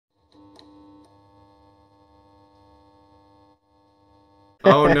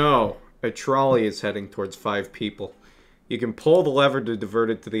Oh no, a trolley is heading towards 5 people. You can pull the lever to divert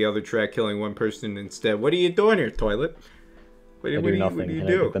it to the other track, killing one person instead. What are you doing here, toilet? I do What do nothing, you and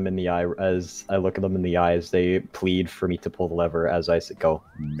I look do? them in the eye as I look at them in the eyes. They plead for me to pull the lever as I go,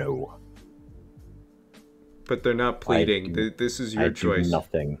 no. But they're not I pleading. do, This is I your do choice.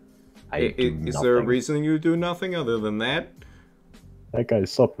 nothing. I do Is there a nothing. reason you do nothing other than that? That guy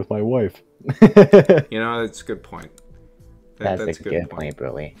slept with my wife. You know, that's a good point. That's a That's a good good point. point,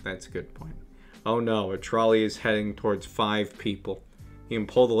 Billy. That's a good point. Oh no, a trolley is heading towards 5 people. You can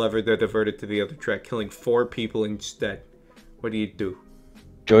pull the lever to divert it to the other track, killing 4 people instead. What do you do?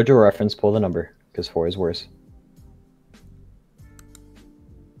 Jojo reference, pull the number, because 4 is worse.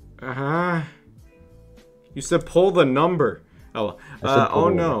 Uh-huh. You said pull the number. Oh, oh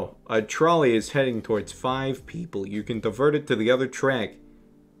no. A trolley is heading towards 5 people. You can divert it to the other track,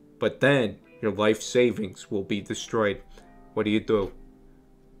 but then your life savings will be destroyed. What do you do?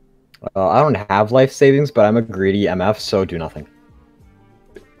 I don't have life savings, but I'm a greedy MF, so do nothing.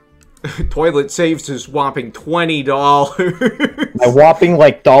 Toilet saves his whopping $20. My whopping,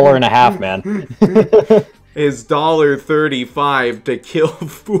 like, $1.50, man. Is $1.35 to kill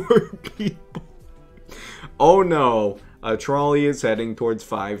 4 people. Oh no, a trolley is heading towards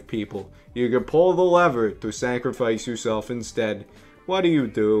 5 people. You can pull the lever to sacrifice yourself instead. What do you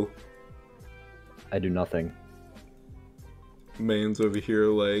do? I do nothing. Man's over here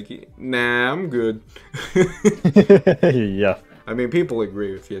like, nah, I'm good. Yeah. I mean, people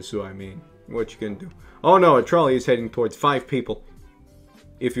agree with you, so I mean, what you gonna do? Oh no, a trolley is heading towards 5 people.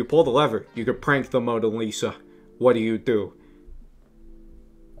 If you pull the lever, you could prank the Mona Lisa. What do you do?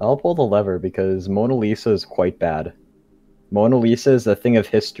 I'll pull the lever because Mona Lisa is quite bad. Mona Lisa is a thing of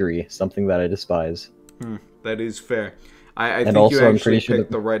history, something that I despise. That is fair. I And think also, you I'm actually pretty sure picked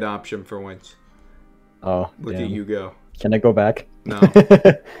that- the right option for once. Oh, Look damn. at you go. Can I go back? No.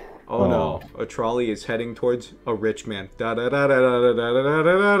 Oh Oh. no, a trolley is heading towards a rich man. Da da da da da da da da da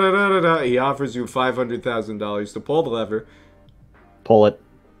da da da da. He offers you $500,000 to pull the lever, Pull it.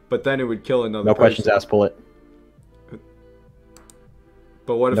 but then it would kill another No person. questions asked, pull it.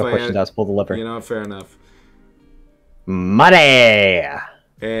 But what if No I questions had, asked, pull the lever. you know, fair enough. Money!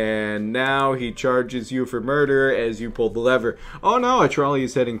 And now he charges you for murder as you pull the lever. Oh no, a trolley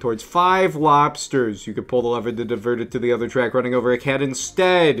is heading towards 5 lobsters. You could pull the lever to divert it to the other track, running over a cat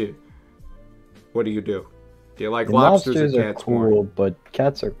instead. What do you do? Do you like And lobsters lobsters or are cats cool, more? but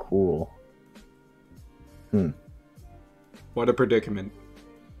cats are cool. What a predicament.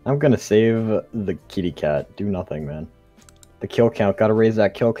 I'm gonna save the kitty cat. Do nothing, man. The kill count. Gotta raise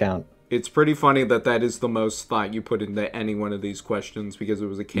that kill count. It's pretty funny that that is the most thought you put into any one of these questions because it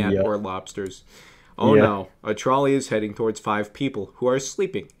was a cat Yeah. or lobsters. Oh Yeah. no, a trolley is heading towards 5 people who are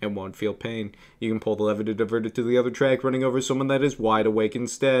sleeping and won't feel pain. You can pull the lever to divert it to the other track, running over someone that is wide awake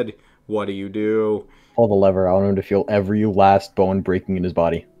instead. What do you do? Pull the lever. I want him to feel every last bone breaking in his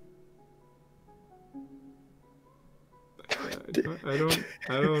body. I don't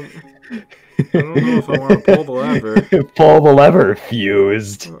know if I want to pull the lever. Pull the lever,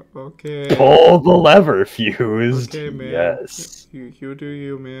 Fused. Okay. Pull the lever, Fused. Okay, man. Yes. You do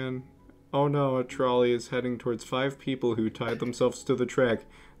you, man. Oh no, a trolley is heading towards 5 people who tied themselves to the track.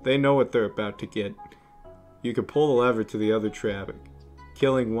 They know what they're about to get. You can pull the lever to the other track,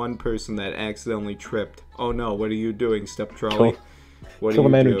 killing one person that accidentally tripped. Oh no, what are you doing, Step Trolley? What Kill do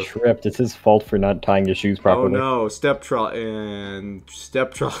the you man do? who tripped. It's his fault for not tying his shoes Oh properly. no, Step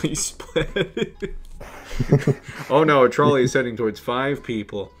Trolley split. Oh no, a trolley is heading towards 5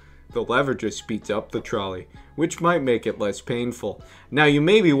 people. The lever just speeds up the trolley, which might make it less painful. Now you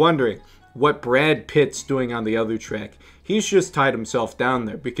may be wondering what Brad Pitt's doing on the other track. He's just tied himself down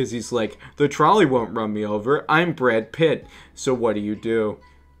there because he's like, the trolley won't run me over. I'm Brad Pitt. So what do you do?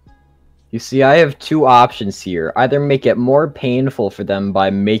 You see, I have two options here. Either make it more painful for them by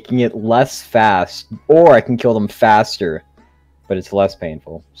making it less fast, or I can kill them faster, but it's less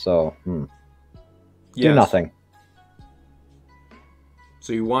painful. So, do Yes. nothing.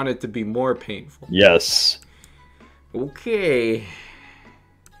 So you want it to be more painful. Yes. Okay.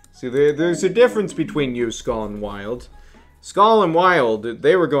 See, there's a difference between you, Skull, and Wyld. Skull and Wyld,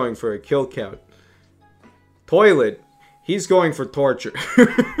 they were going for a kill count. Toilet, he's going for torture.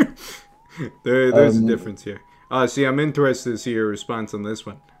 There's a difference here. See, I'm interested to see your response on this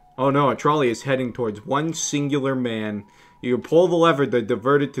one. Oh no, a trolley is heading towards one singular man. You can pull the lever to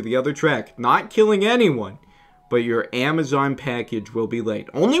divert it to the other track, not killing anyone, but your Amazon package will be late.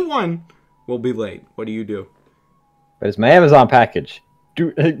 Only one will be late. What do you do? But it's my Amazon package.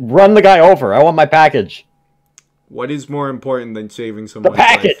 Run the guy over. I want my package. What is more important than saving someone's The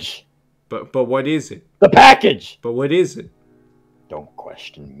package. life? But what is it? The package. But what is it? Don't question.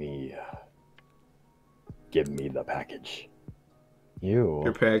 question me. Give me the package. You.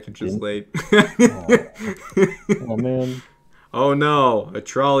 Your package is late. Oh man. Oh no, a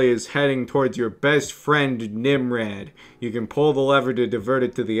trolley is heading towards your best friend, Nimrod. You can pull the lever to divert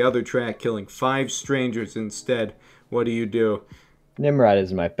it to the other track, killing 5 strangers instead. What do you do? Nimrod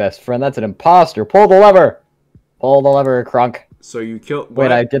is my best friend. That's an imposter. Pull the lever. Pull the lever, Crunk. So you kill...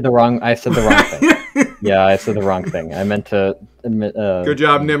 Wait, I said the wrong thing. Yeah, I said the wrong thing. I meant to admit... Good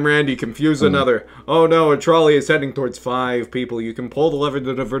job, Nimrod. You confused another. Oh no, a trolley is heading towards 5 people. You can pull the lever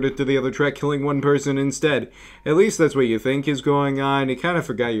to divert it to the other track, killing 1 person instead. At least that's what you think is going on. You kind of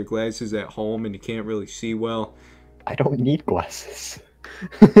forgot your glasses at home and you can't really see well. I don't need glasses.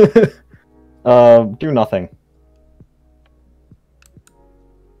 Do nothing.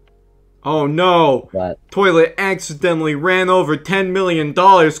 Oh no! What? Toilet accidentally ran over $10 million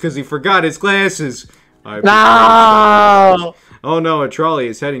because he forgot his glasses. No! Oh no, a trolley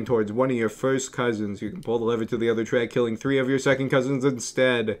is heading towards one of your first cousins. You can pull the lever to the other track, killing 3 of your second cousins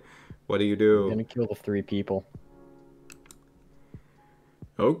instead. What do you do? I'm gonna kill the 3 people.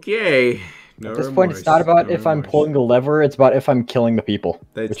 Okay. No At this remorse. point, it's not about if I'm pulling the lever, it's about if I'm killing the people.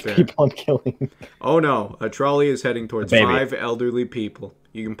 That's Which fair. people I'm killing. Oh no, a trolley is heading towards 5 elderly people.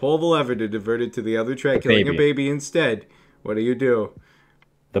 You can pull the lever to divert it to the other track, killing a baby instead. What do you do?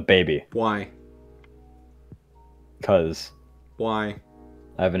 The baby. Why? Because Why?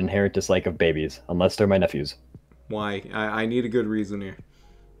 I have an inherent dislike of babies, unless they're my nephews. Why? I need a good reason here.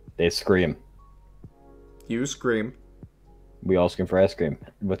 They scream. You scream. We all scream for ice cream.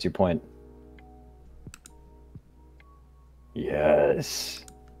 What's your point? Yes.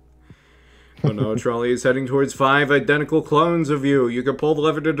 Oh no, a trolley is heading towards 5 identical clones of you. You can pull the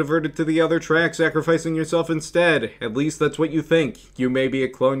lever to divert it to the other track, sacrificing yourself instead. At least that's what you think. You may be a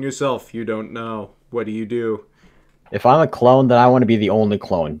clone yourself. You don't know. What do you do? If I'm a clone, then I want to be the only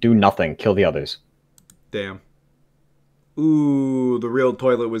clone. Do nothing. Kill the others. Damn. Ooh, the real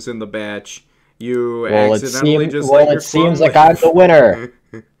toilet was in the batch. You accidentally just let your it seems clone like I'm the winner.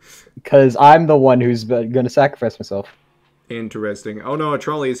 Because I'm the one who's going to sacrifice myself. Interesting. Oh no, a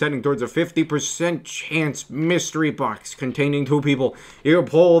trolley is heading towards a 50% chance mystery box containing 2 people. You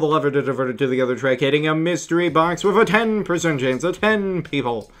pull the lever to divert it to the other track, hitting a mystery box with a 10% chance of 10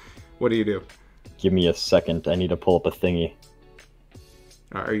 people. What do you do? Give me a second. I need to pull up a thingy.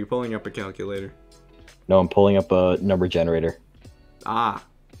 Are you pulling up a calculator? No, I'm pulling up a number generator. Ah.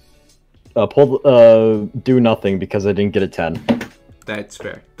 Do nothing because I didn't get a 10. That's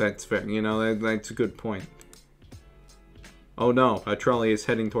fair. That's fair. You know, that's a good point. Oh no, a trolley is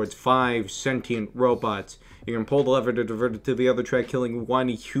heading towards 5 sentient robots. You can pull the lever to divert it to the other track, killing 1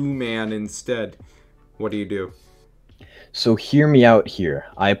 human instead. What do you do? So hear me out here.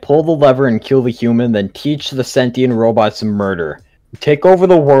 I pull the lever and kill the human, then teach the sentient robots murder. Take over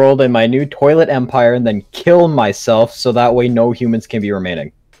the world in my new toilet empire, and then kill myself so that way no humans can be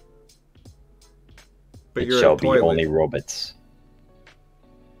remaining. But it you're shall a be toilet. only robots.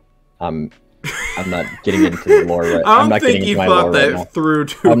 I'm not getting into the lore right now. I don't think you thought that through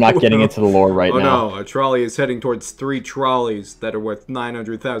too I'm not getting into the lore right now. Oh no, a trolley is heading towards 3 trolleys that are worth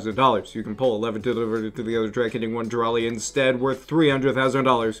 $900,000. You can pull a lever to divert it to the other track, hitting 1 trolley instead, worth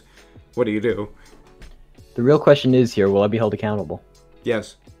 $300,000. What do you do? The real question is here, will I be held accountable?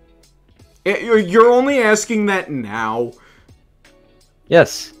 Yes. You're only asking that now?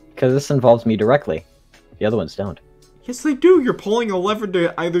 Yes, because this involves me directly. The other ones don't. Yes, they do. You're pulling a lever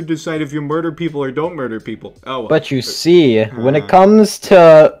to either decide if you murder people or don't murder people. Oh, well. But you see, when it comes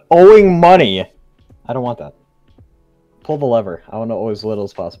to owing money, I don't want that. Pull the lever. I want to owe as little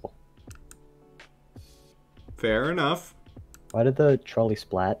as possible. Fair enough. Why did the trolley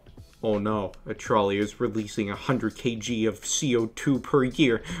splat? Oh no, a trolley is releasing 100 kg of CO2 per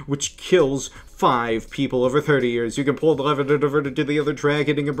year, which kills 5 people over 30 years. You can pull the lever to divert it to the other track,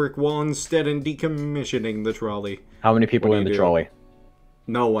 hitting a brick wall instead and decommissioning the trolley. How many people are in the trolley?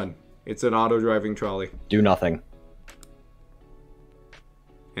 No one. It's an auto-driving trolley. Do nothing.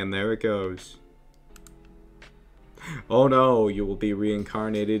 And there it goes. Oh no, you will be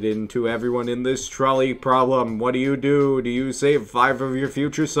reincarnated into everyone in this trolley problem. What do? Do you save 5 of your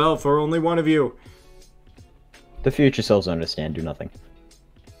future self or only 1 of you? The future selves understand. Do nothing.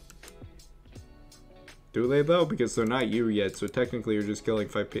 Do they though? Because they're not you yet, so technically you're just killing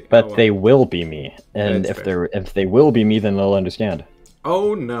 5 people. But they will be me, and if they will be me, then they'll understand.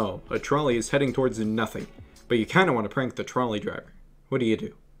 Oh no, a trolley is heading towards nothing, but you kind of want to prank the trolley driver. What do you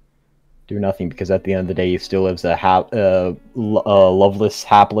do? Do nothing, because at the end of the day, he still lives a loveless,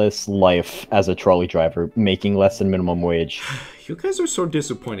 hapless life as a trolley driver, making less than minimum wage. You guys are so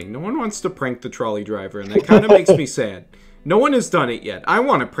disappointing. No one wants to prank the trolley driver, and that kind of makes me sad. No one has done it yet. I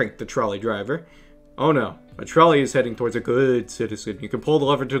want to prank the trolley driver. Oh no. A trolley is heading towards a good citizen. You can pull the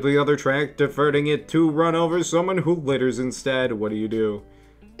lever to the other track, diverting it to run over someone who litters instead. What do you do?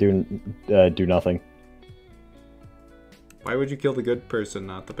 Do nothing. Why would you kill the good person,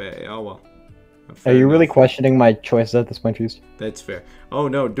 not the bad? Oh well. Are you really questioning my choices at this point, Trees? That's fair. Oh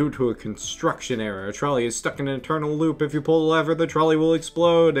no, due to a construction error, a trolley is stuck in an eternal loop. If you pull the lever, the trolley will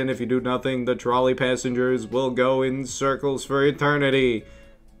explode, and if you do nothing, the trolley passengers will go in circles for eternity.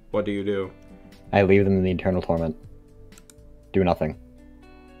 What do you do? I leave them in the eternal torment. Do nothing.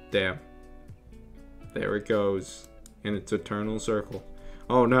 Damn. There it goes. In its eternal circle.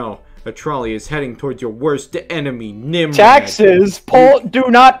 Oh no, a trolley is heading towards your worst enemy, Nimrod. Taxes! Do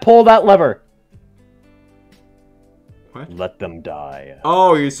not pull that lever! What? Let them die.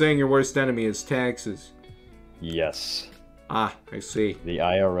 Oh, you're saying your worst enemy is taxes. Yes. Ah, I see. The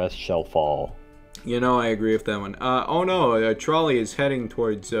IRS shall fall. You know, I agree with that one. Oh no, a trolley is heading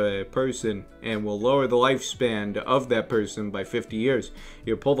towards a person and will lower the lifespan of that person by 50 years.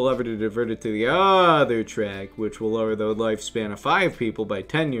 You pull the lever to divert it to the other track, which will lower the lifespan of 5 people by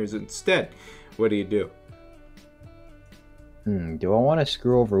 10 years instead. What do you do? Do I want to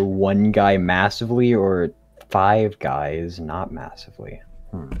screw over one guy massively or 5 guys not massively?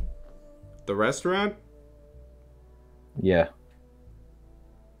 The restaurant? Yeah.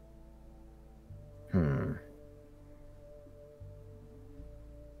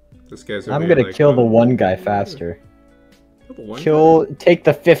 This guy's I'm gonna kill the one guy faster. Kill the one guy? Take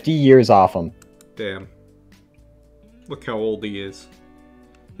the 50 years off him. Damn. Look how old he is.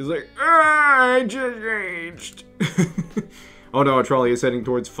 He's like, I just aged. Oh no, a trolley is heading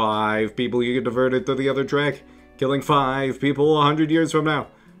towards 5 people. You get diverted to the other track, killing 5 people 100 years from now.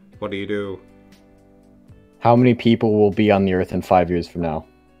 What do you do? How many people will be on the Earth in 5 years from now?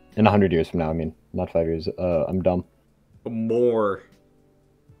 In 100 years from now, I mean. Not 5 years. I'm dumb. More.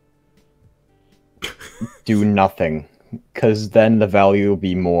 Do nothing. Because then the value will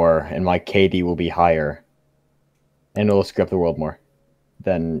be more, and my KD will be higher. And it'll screw up the world more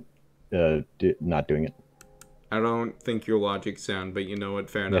than not doing it. I don't think your logic's sound, but you know what?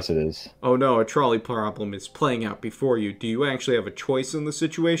 Fair enough. Yes, it is. Oh no, a trolley problem is playing out before you. Do you actually have a choice in the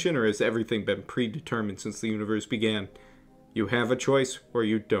situation, or has everything been predetermined since the universe began? You have a choice, or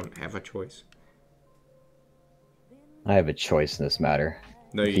you don't have a choice. I have a choice in this matter.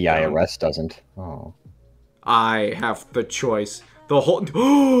 No, you the don't. IRS doesn't. Oh. I have the choice. The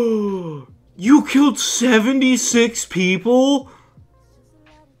whole... You killed 76 people?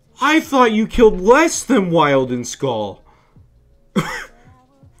 I thought you killed less than Wyld and Skull.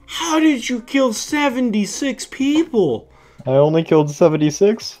 How did you kill 76 people? I only killed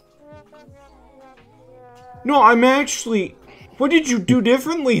 76? No, I'm actually... What did you do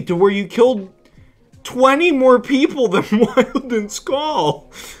differently to where you killed 20 more people than Wyld and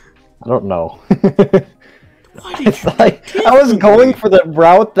Skull? I don't know. What did you I was going for the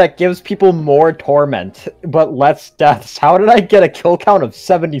route that gives people more torment, but less deaths. How did I get a kill count of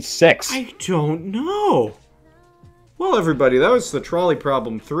 76? I don't know. Well, everybody, that was the Trolley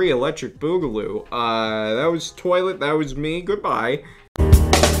Problem 3 Electric Boogaloo. That was Toilet, that was me. Goodbye.